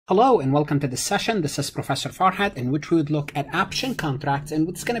Hello and welcome to this session. This is Professor Farhat, in which we would look at option contracts, and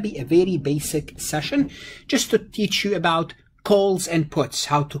it's going to be a very basic session just to teach you about calls and puts,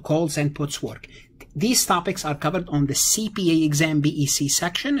 how to calls and puts work. These topics are covered on the CPA exam BEC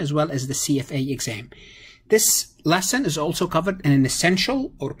section as well as the CFA exam. This lesson is also covered in an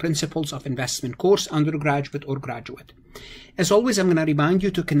essential or principles of investment course, undergraduate or graduate. As always, I'm going to remind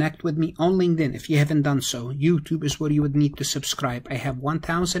you to connect with me on LinkedIn if you haven't done so. YouTube is where you would need to subscribe. I have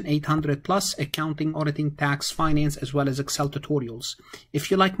 1,800 plus accounting, auditing, tax, finance, as well as Excel tutorials.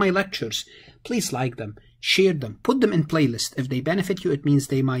 If you like my lectures, please like them, share them, put them in playlist. If they benefit you, it means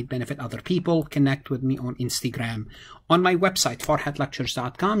they might benefit other people. Connect with me on Instagram. On my website,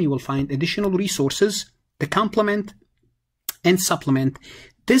 farhatlectures.com, you will find additional resources to complement and supplement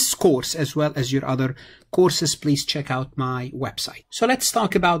this course as well as your other courses. Please check out my website. So let's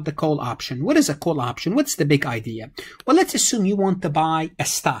talk about the call option. What is a call option? What's the big idea? Well, let's assume you want to buy a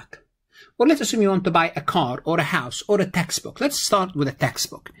stock, or let's assume you want to buy a car or a house or a textbook. Let's start with a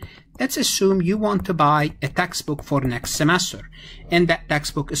textbook. Let's assume you want to buy a textbook for next semester, and that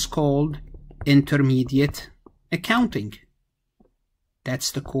textbook is called Intermediate Accounting.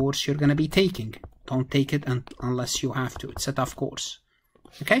 That's the course you're going to be taking. Don't take it unless you have to. It's a tough course.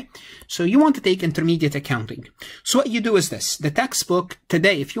 Okay, so you want to take intermediate accounting. So what you do is this. The textbook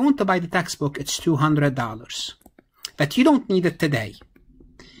today, if you want to buy the textbook, it's $200. But you don't need it today.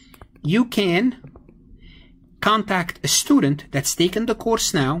 You can contact a student that's taken the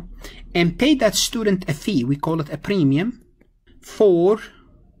course now and pay that student a fee. We call it a premium. You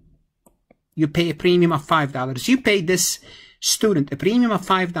pay a premium of $5. You pay this student a premium of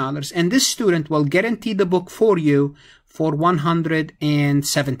 $5, and this student will guarantee the book for you for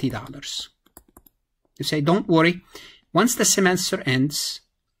 $170. You say, don't worry, once the semester ends,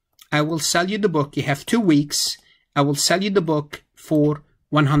 I will sell you the book. You have 2 weeks. I will sell you the book for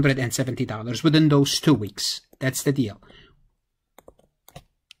 $170 within those 2 weeks. That's the deal.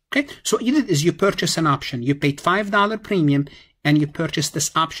 Okay, so what you did is you purchase an option. You paid $5 premium and you purchased this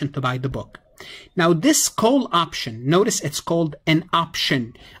option to buy the book. Now this call option, notice it's called an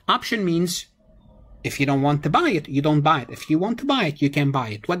option. Option means if you don't want to buy it, you don't buy it. If you want to buy it, you can buy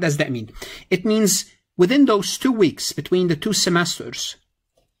it. What does that mean? It means within those 2 weeks between the 2 semesters,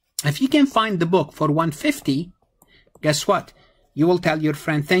 if you can find the book for $150, guess what? You will tell your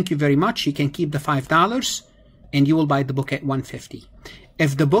friend, thank you very much. You can keep the $5 and you will buy the book at $150.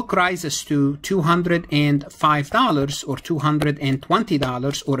 If the book rises to $205 or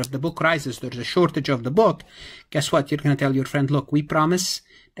 $220, or if the book rises, there's a shortage of the book, guess what? You're going to tell your friend, look, we promise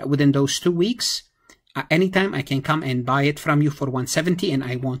that within those 2 weeks, anytime I can come and buy it from you for $170, and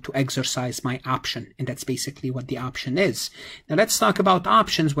I want to exercise my option. And that's basically what the option is. Now let's talk about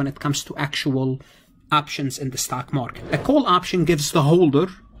options when it comes to actual options in the stock market. A call option gives the holder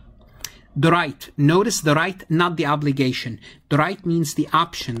the right, notice the right, not the obligation. The right means the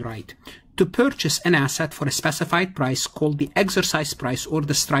option right, to purchase an asset for a specified price called the exercise price or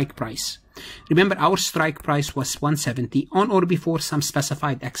the strike price. Remember, our strike price was $170 on or before some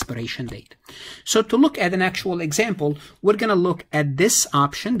specified expiration date. So to look at an actual example, we're going to look at this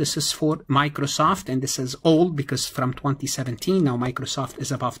option. This is for Microsoft, and this is old because from 2017. Now Microsoft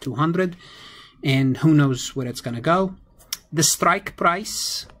is above 200, and who knows where it's going to go. The strike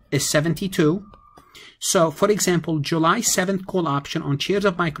price is 72. So for example, July 7th call option on shares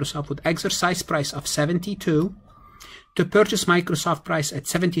of Microsoft with exercise price of 72 to purchase Microsoft price at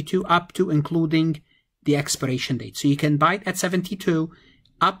 72 up to including the expiration date. So you can buy it at 72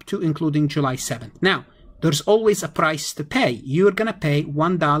 up to including July 7th. Now, there's always a price to pay. You're going to pay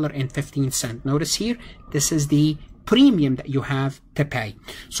 $1.15. Notice here, this is the premium that you have to pay.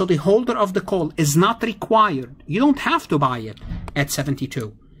 So the holder of the call is not required. You don't have to buy it at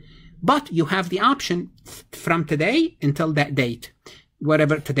 72. But you have the option from today until that date,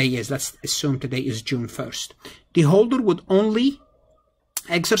 whatever today is. Let's assume today is June 1st. The holder would only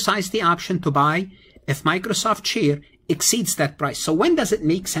exercise the option to buy if Microsoft share exceeds that price. So when does it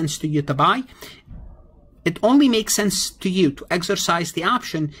make sense to you to buy? It only makes sense to you to exercise the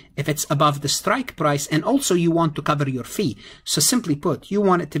option if it's above the strike price, and also you want to cover your fee. So simply put, you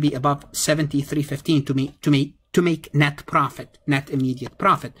want it to be above $73.15 to make net profit, net immediate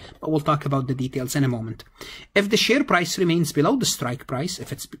profit. But we'll talk about the details in a moment. If the share price remains below the strike price,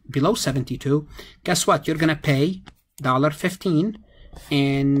 if it's below 72, guess what? You're going to pay $1.15,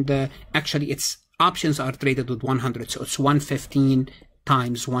 and actually its options are traded with 100, so it's 115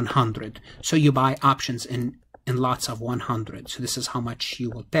 times 100. So you buy options in in lots of 100. So this is how much you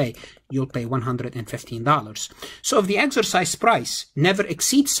will pay. You'll pay $115. So if the exercise price never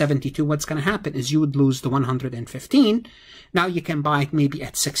exceeds 72, what's going to happen is you would lose the 115. Now you can buy it maybe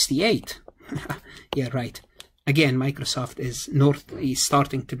at 68. Yeah, right. Again, Microsoft is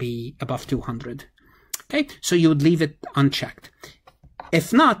starting to be above 200. Okay, so you would leave it unchecked.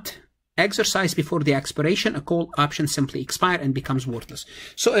 If not, exercise before the expiration, a call option simply expire and becomes worthless.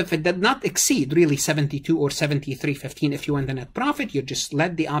 So if it did not exceed really 72 or 73.15, if you want the net profit, you just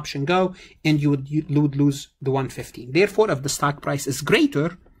let the option go and you would lose the 115. Therefore, if the stock price is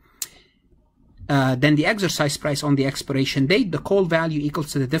greater than the exercise price on the expiration date, the call value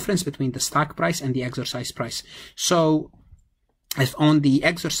equals to the difference between the stock price and the exercise price. So if on the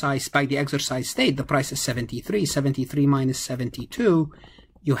exercise, by the exercise date, the price is 73 minus 72,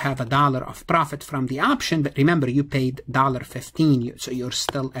 you have $1 of profit from the option, but remember you paid $1.15, so you're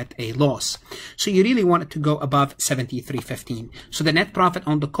still at a loss. So you really want it to go above 73.15. So the net profit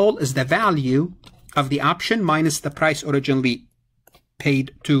on the call is the value of the option minus the price originally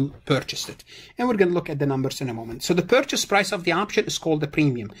paid to purchase it. And we're going to look at the numbers in a moment. So the purchase price of the option is called the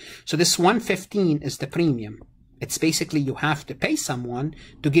premium. So this 115 is the premium. It's basically you have to pay someone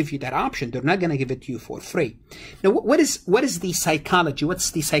to give you that option. They're not going to give it to you for free. Now, what is the psychology?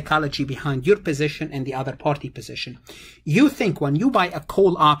 What's the psychology behind your position and the other party position? You think when you buy a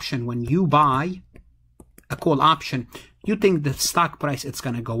call option, you think the stock price is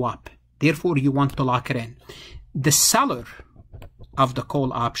going to go up. Therefore, you want to lock it in. The seller of the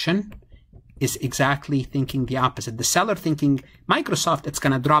call option is exactly thinking the opposite. The seller thinking Microsoft, it's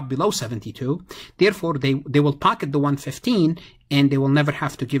going to drop below 72. Therefore, they will pocket the 115 and they will never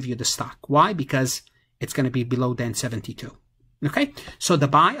have to give you the stock. Why? Because it's going to be below than 72. Okay? So the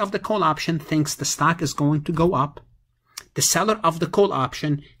buy of the call option thinks the stock is going to go up. The seller of the call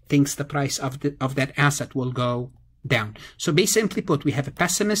option thinks the price of that asset will go down. So basically put, we have a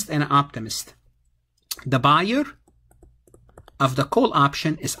pessimist and an optimist. The buyer of the call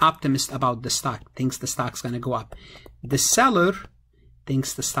option is optimist about the stock, thinks the stock's going to go up. The seller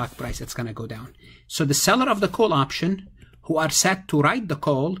thinks the stock price is going to go down. So the seller of the call option, who are set to write the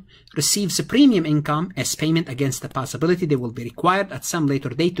call, receives a premium income as payment against the possibility they will be required at some later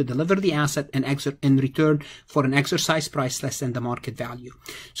date to deliver the asset in return for an exercise price less than the market value.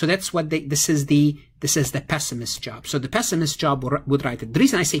 So that's what this is the pessimist job. So the pessimist job would write it. The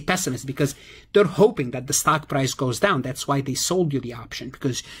reason I say pessimist because they're hoping that the stock price goes down. That's why they sold you the option,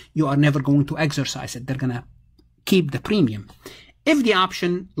 because you are never going to exercise it. They're going to keep the premium. If the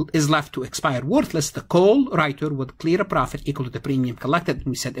option is left to expire worthless, the call writer would clear a profit equal to the premium collected.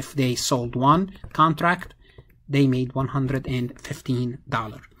 We said if they sold one contract, they made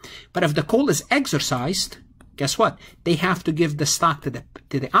 $115. But if the call is exercised, guess what? They have to give the stock to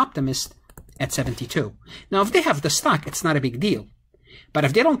the optimist at 72. Now, if they have the stock, it's not a big deal. But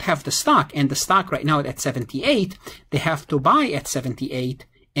if they don't have the stock, and the stock right now is at 78, they have to buy at 78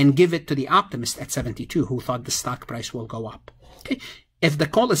 and give it to the optimist at 72, who thought the stock price will go up. Okay. If the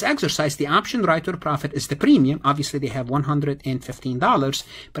call is exercised, the option writer profit is the premium. Obviously, they have $115.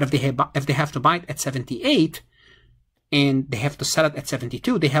 But if they have to buy it at 78 and they have to sell it at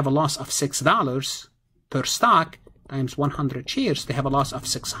 72, they have a loss of $6 per stock times 100 shares. They have a loss of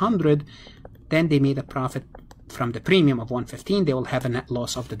 600. Then they made a profit from the premium of 115. They will have a net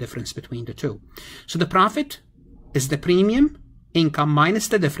loss of the difference between the two. So the profit is the premium income minus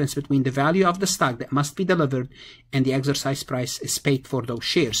the difference between the value of the stock that must be delivered and the exercise price is paid for those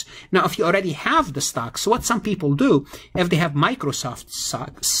shares. Now, if you already have the stock, so what some people do, if they have Microsoft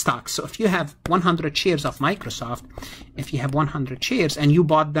stock, so if you have 100 shares of Microsoft, if you have 100 shares and you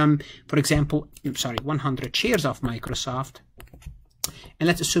bought them, for example, 100 shares of Microsoft, and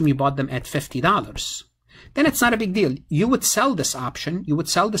let's assume you bought them at $50, then it's not a big deal. You would sell this option, to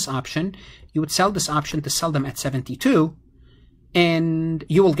sell them at 72, and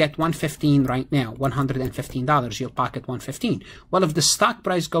you will get $115 right now, $115. You'll pocket $115. Well, if the stock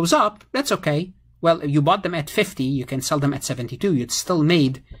price goes up, that's okay. Well, if you bought them at 50, you can sell them at 72. You'd still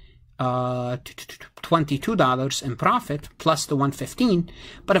made $22 in profit plus the $115.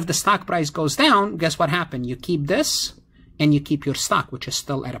 But if the stock price goes down, guess what happened? You keep this and you keep your stock, which is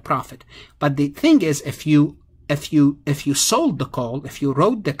still at a profit. But the thing is, if you sold the call, if you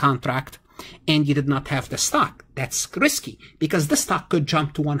wrote the contract, and you did not have the stock, that's risky because the stock could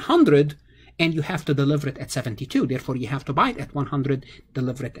jump to 100 and you have to deliver it at 72. Therefore, you have to buy it at 100,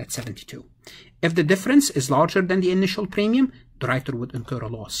 deliver it at 72. If the difference is larger than the initial premium, the writer would incur a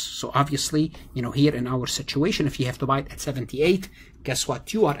loss. So obviously, here in our situation, if you have to buy it at 78, guess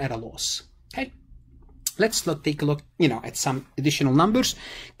what? You are at a loss. Okay. Let's take a look, at some additional numbers.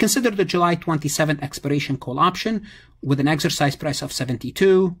 Consider the July 27 expiration call option with an exercise price of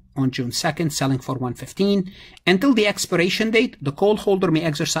 72 on June 2nd, selling for 115. Until the expiration date, the call holder may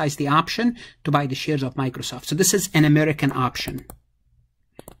exercise the option to buy the shares of Microsoft. So this is an American option.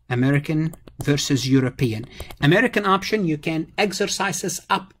 American versus European. American option, you can exercise this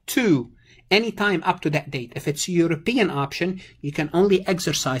up to any time up to that date. If it's European option, you can only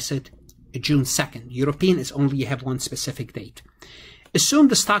exercise it June 2nd. European is only you have one specific date. Assume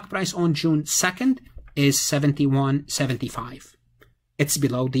the stock price on June 2nd is 71.75. It's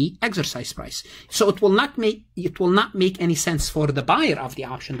below the exercise price. So it will not make any sense for the buyer of the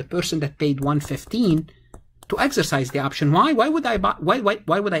option, the person that paid 115, to exercise the option. Why would I buy, why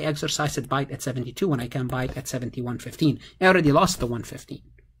would I exercise it, buy it at 72 when I can buy it at 71.15? I already lost the 115.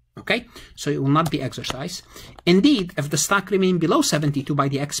 Okay, so it will not be exercised. Indeed, if the stock remains below 72 by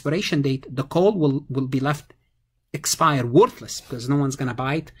the expiration date, the call will be left expire worthless, because no one's going to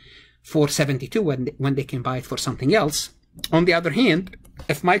buy it for 72 when they can buy it for something else. On the other hand,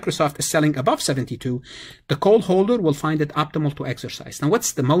 if Microsoft is selling above 72, the call holder will find it optimal to exercise. Now,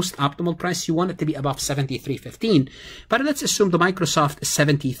 what's the most optimal price? You want it to be above 73.15. But let's assume the Microsoft is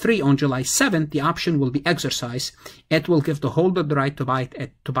 73 on July 7th. The option will be exercised. It will give the holder the right to buy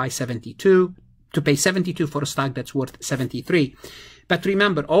it to pay 72 for a stock that's worth 73. But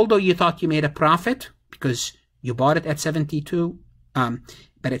remember, although you thought you made a profit because you bought it at 72,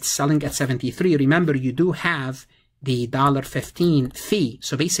 but it's selling at 73, remember you do have the $1.15 fee.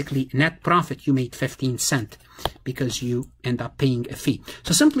 So basically, net profit, you made 15 cents because you end up paying a fee.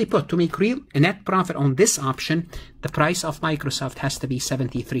 So simply put, to make real a net profit on this option, the price of Microsoft has to be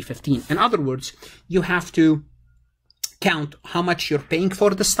 73.15. In other words, you have to count how much you're paying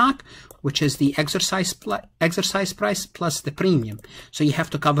for the stock, which is the exercise price plus the premium. So you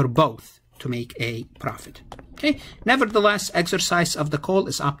have to cover both to make a profit. Okay. Nevertheless, exercise of the call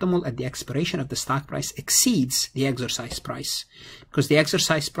is optimal at the expiration of the stock price exceeds the exercise price, because the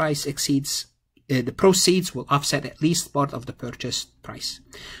exercise price exceeds the proceeds will offset at least part of the purchase price.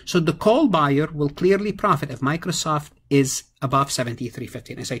 So the call buyer will clearly profit if Microsoft is above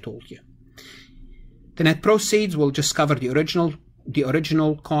 73.15, as I told you. The net proceeds will just cover the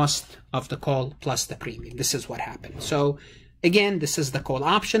original cost of the call plus the premium. This is what happened. So again, this is the call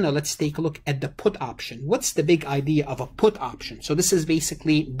option. Now let's take a look at the put option. What's the big idea of a put option? So this is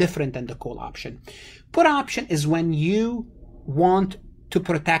basically different than the call option. Put option is when you want to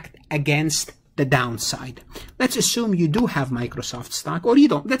protect against the downside. Let's assume you do have Microsoft stock, or you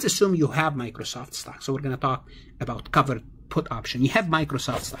don't. Let's assume you have Microsoft stock. So we're going to talk about covered put option. You have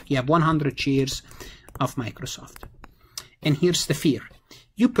Microsoft stock. You have 100 shares of Microsoft. And here's the fear.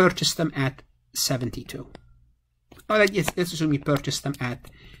 You purchase them at 72. Let's assume you purchase them at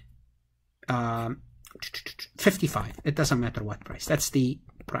 55. It doesn't matter what price. That's the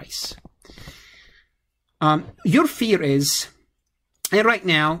price. Your fear is, and right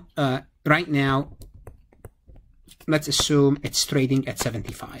now, let's assume it's trading at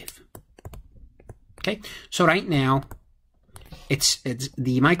 75. Okay, so right now, it's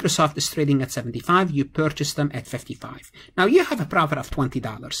the Microsoft is trading at 75. You purchase them at 55. Now you have a profit of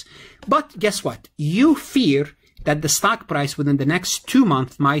 $20, but guess what? You fear that the stock price within the next 2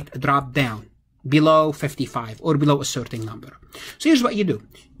 months might drop down below 55 or below a certain number. So here's what you do.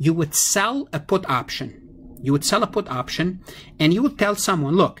 You would sell a put option. You would sell a put option and you would tell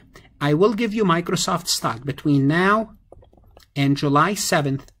someone, look, I will give you Microsoft stock between now and July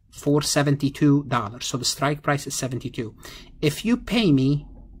 7th for $72. So the strike price is 72. If you pay me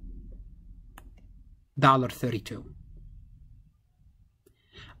 $32.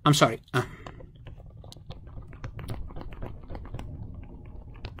 I'm sorry.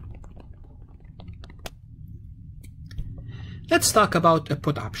 Let's talk about a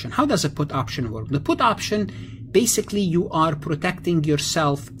put option. How does a put option work? The put option, basically you are protecting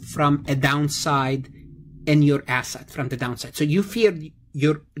yourself from a downside in your asset, from the downside. So you fear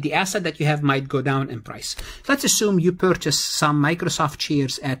the asset that you have might go down in price. Let's assume you purchase some Microsoft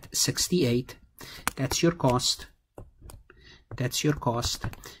shares at 68. That's your cost. That's your cost.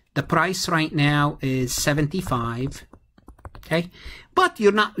 The price right now is 75. Okay, but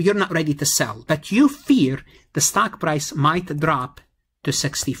you're not ready to sell, but you fear the stock price might drop to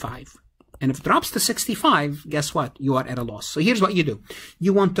 65. And if it drops to 65, guess what? You are at a loss. So here's what you do.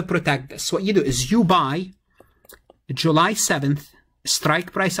 You want to protect this. What you do is you buy July 7th,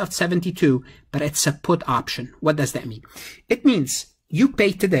 strike price of 72, but it's a put option. What does that mean? It means you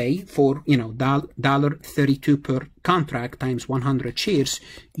pay today for, $32 per contract times 100 shares.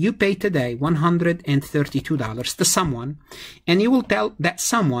 You pay today $132 to someone, and you will tell that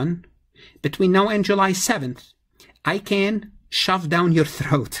someone, between now and July 7th, I can shove down your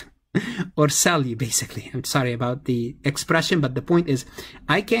throat or sell you, basically. I'm sorry about the expression, but the point is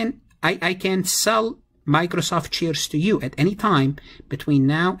I can sell Microsoft shares to you at any time between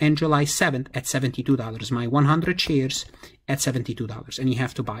now and July 7th at $72. My 100 shares at $72, and you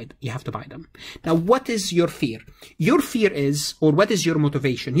have to buy them. Now, what is your fear? Your fear is, or what is your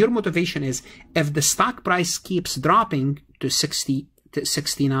motivation? Your motivation is, if the stock price keeps dropping to 60, to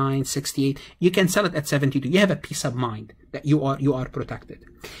 69, 68, you can sell it at 72. You have a peace of mind that you are protected.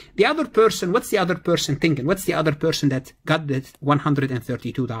 The other person, what's the other person thinking? What's the other person that got the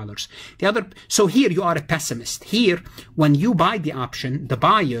 $132? So here you are a pessimist. Here, when you buy the option, the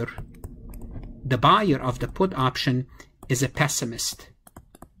buyer of the put option is a pessimist,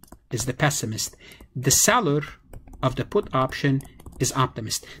 is the pessimist. The seller of the put option is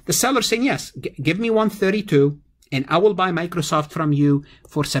optimist. The seller saying, yes, give me 132 and I will buy Microsoft from you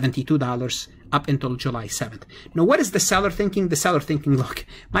for $72 up until July 7th. Now, what is the seller thinking? The seller thinking, look,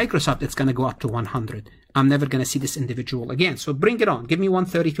 Microsoft, it's going to go up to 100. I'm never going to see this individual again. So bring it on. Give me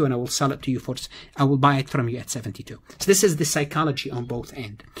 132 and I will sell it to you I will buy it from you at 72. So this is the psychology on both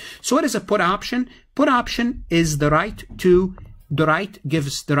ends. So what is a put option? Put option is gives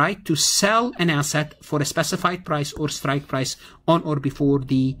the right to sell an asset for a specified price or strike price on or before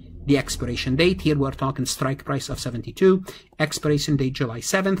the expiration date. Here we're talking strike price of 72, expiration date July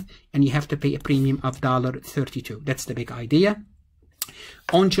 7th, and you have to pay a premium of $32. That's the big idea.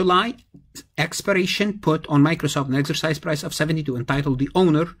 On July expiration put on Microsoft, an exercise price of 72 entitled the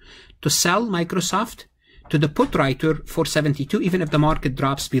owner to sell Microsoft to the put writer for 72, even if the market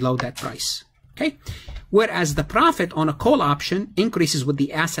drops below that price. Okay. Whereas the profit on a call option increases with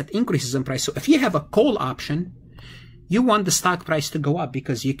the asset increases in price. So if you have a call option, you want the stock price to go up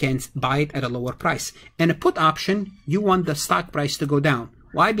because you can buy it at a lower price. And a put option, you want the stock price to go down.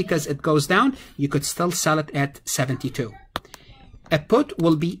 Why? Because it goes down, you could still sell it at 72. A put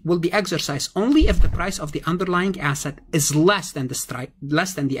will be exercised only if the price of the underlying asset is less than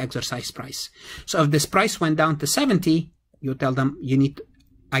the exercise price. So if this price went down to 70, you tell them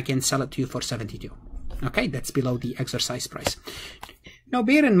I can sell it to you for 72. Okay, that's below the exercise price. Now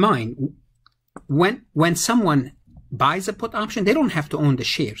bear in mind, when someone buys a put option, they don't have to own the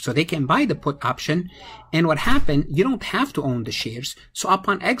share. So they can buy the put option, and what happened, you don't have to own the shares. So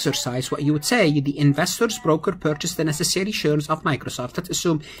upon exercise, what you would say, the investor's broker purchased the necessary shares of Microsoft. Let's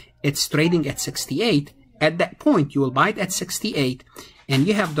assume it's trading at 68. At that point, you will buy it at 68, and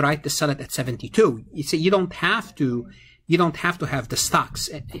you have the right to sell it at 72. You see, you don't have to have the stocks.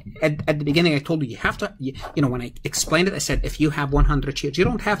 At the beginning, I told you have to, when I explained it, I said, if you have 100 shares, you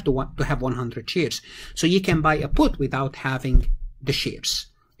don't have to have 100 shares. So you can buy a put without having the shares.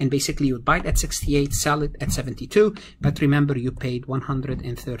 And basically, you would buy it at 68, sell it at 72. But remember, you paid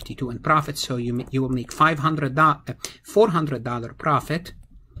 $132 in profit. So you will make $400 profit.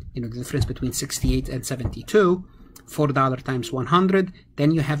 The difference between 68 and 72, $4 times 100.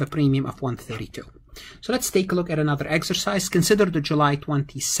 Then you have a premium of $132. So let's take a look at another exercise. Consider the July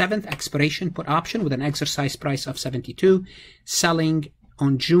 27th expiration put option with an exercise price of 72, selling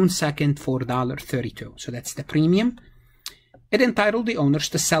on June 2nd for $32. So that's the premium. It entitled the owners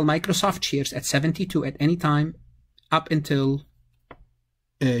to sell Microsoft shares at 72 at any time up until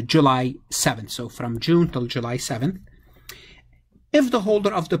July 7th. So from June till July 7th. If the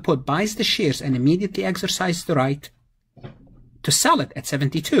holder of the put buys the shares and immediately exercises the right to sell it at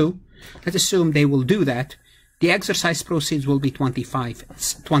 72, let's assume they will do that, the exercise proceeds will be 25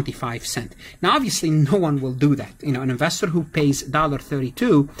 cents. Now, obviously, no one will do that. An investor who pays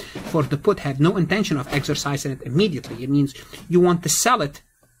 $32 for the put had no intention of exercising it immediately. It means you want to sell it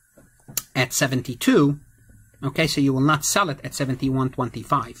at 72. Okay, so you will not sell it at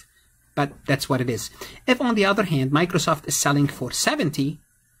 71.25. But that's what it is. If, on the other hand, Microsoft is selling for 70,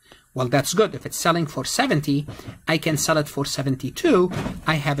 well, that's good. If it's selling for 70, I can sell it for 72.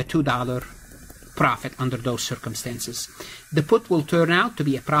 I have a $2 profit under those circumstances. The put will turn out to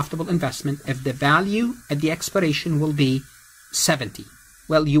be a profitable investment if the value at the expiration will be 70.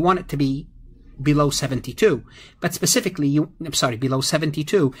 Well, you want it to be below 72, but specifically, below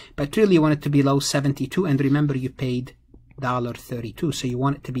 72, but really you want it to be below 72. And remember, you paid $32, so you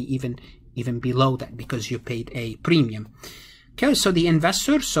want it to be even below that because you paid a premium. Okay, so the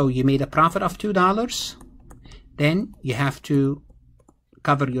investor, so you made a profit of $2, then you have to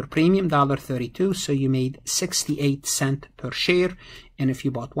cover your premium, $32, so you made 68 cents per share, and if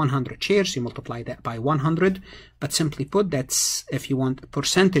you bought 100 shares, you multiply that by 100, but simply put, that's, if you want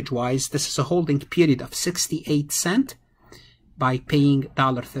percentage-wise, this is a holding period of 68 cents. by paying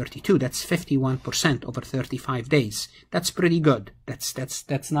 $1.32. That's 51% over 35 days. That's pretty good.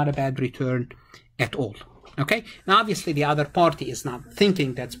 That's not a bad return at all. Okay, now obviously the other party is not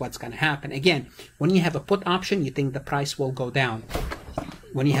thinking that's what's going to happen. Again, when you have a put option, you think the price will go down.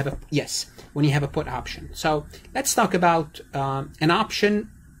 When you have a when you have a put option. So let's talk about an option.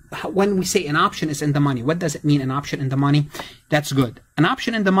 When we say an option is in the money, what does it mean, an option in the money? That's good. An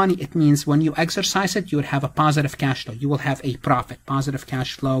option in the money, it means when you exercise it, you will have a positive cash flow. You will have a profit. Positive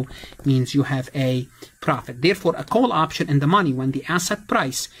cash flow means you have a profit. Therefore, a call option in the money, when the asset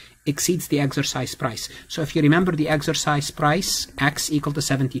price exceeds the exercise price. So if you remember the exercise price, X equal to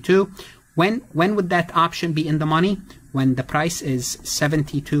 72, when would that option be in the money? When the price is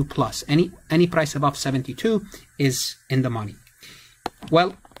 72 plus. Any price above 72 is in the money.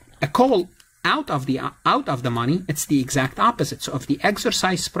 Well, a call out of the money, it's the exact opposite. So if the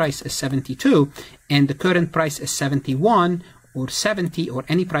exercise price is 72 and the current price is 71 or 70 or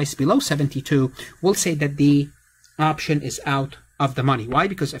any price below 72, we'll say that the option is out of the money. Why?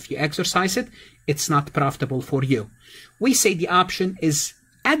 Because if you exercise it, it's not profitable for you. We say the option is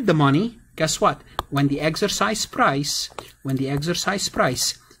at the money. Guess what? When the exercise price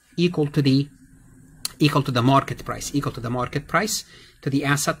equal to the market price, to the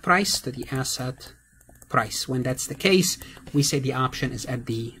asset price. When that's the case, we say the option is at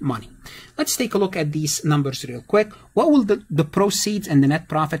the money. Let's take a look at these numbers real quick. What will the proceeds and the net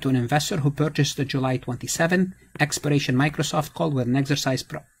profit to an investor who purchased the July 27 expiration Microsoft call with an exercise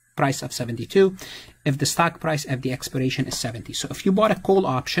price of 72 if the stock price at the expiration is 70? So if you bought a call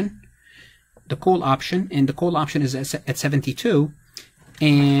option, the call option is at 72,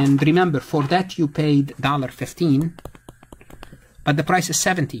 and remember, for that you paid $1.15, but the price is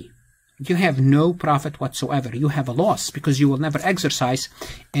 70. You have no profit whatsoever. You have a loss because you will never exercise,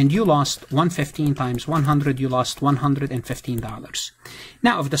 and you lost 115 times 100. You lost $115.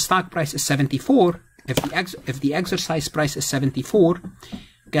 Now, if the stock price is 74, if the exercise price is 74,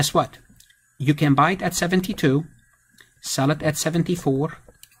 guess what? You can buy it at 72, sell it at 74,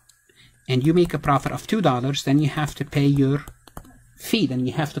 and you make a profit of $2. Then you have to pay your fee. Then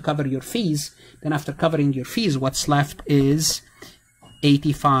you have to cover your fees. Then after covering your fees, what's left is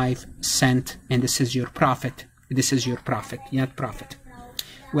 85 cents, and this is your profit. This is your profit, net profit.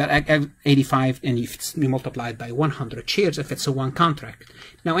 Well, 85, and you multiply it by 100 shares if it's a one contract.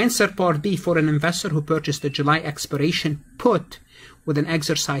 Now, answer part B, for an investor who purchased the July expiration put with an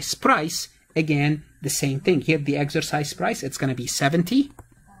exercise price, again, the same thing. Here, the exercise price, it's going to be 70,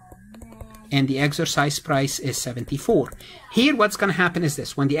 and the exercise price is 74. Here, what's going to happen is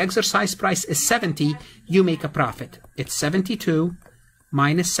this. When the exercise price is 70, you make a profit. It's 72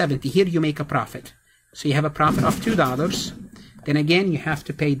 minus 70. Here, you make a profit. So you have a profit of $2. Then again, you have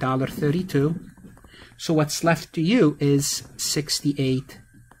to pay $1.32. So what's left to you is 68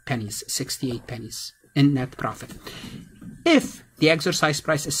 pennies. 68 pennies in net profit. If the exercise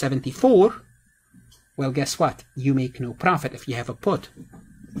price is 74, well, guess what? You make no profit if you have a put.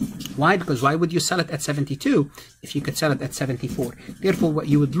 Why? Because why would you sell it at 72 if you could sell it at 74? Therefore, what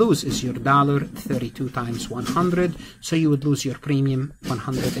you would lose is your $1.32 times 100. So you would lose your premium,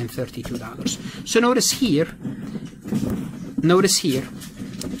 $132. So notice here,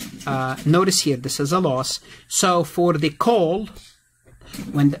 this is a loss. So for the call,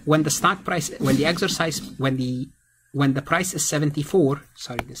 when the price is 74,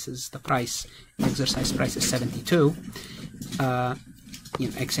 sorry, this is the price, exercise price is 72.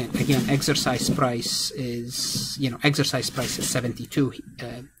 Again, exercise price is 72.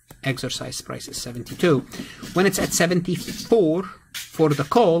 Exercise price is 72. When it's at 74 for the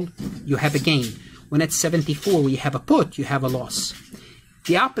call, you have a gain. When it's 74, we have a put, you have a loss.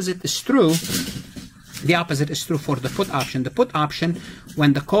 The opposite is true. The opposite is true for the put option. The put option,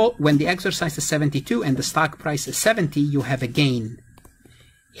 when the exercise is 72 and the stock price is 70, you have a gain.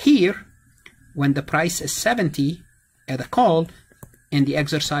 Here, when the price is 70 at a call and the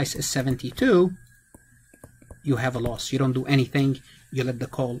exercise is 72, you have a loss. You don't do anything. You let the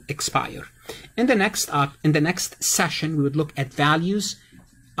call expire. In the next session, we would look at values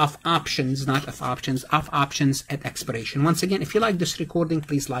of options, not of options, of options at expiration. Once again, if you like this recording,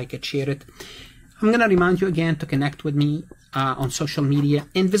 please like it, share it. I'm going to remind you again to connect with me on social media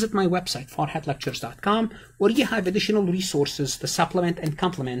and visit my website, farhatlectures.com, where you have additional resources to supplement and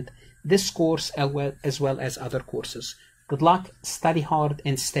complement this course as well as other courses. Good luck, study hard,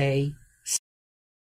 and stay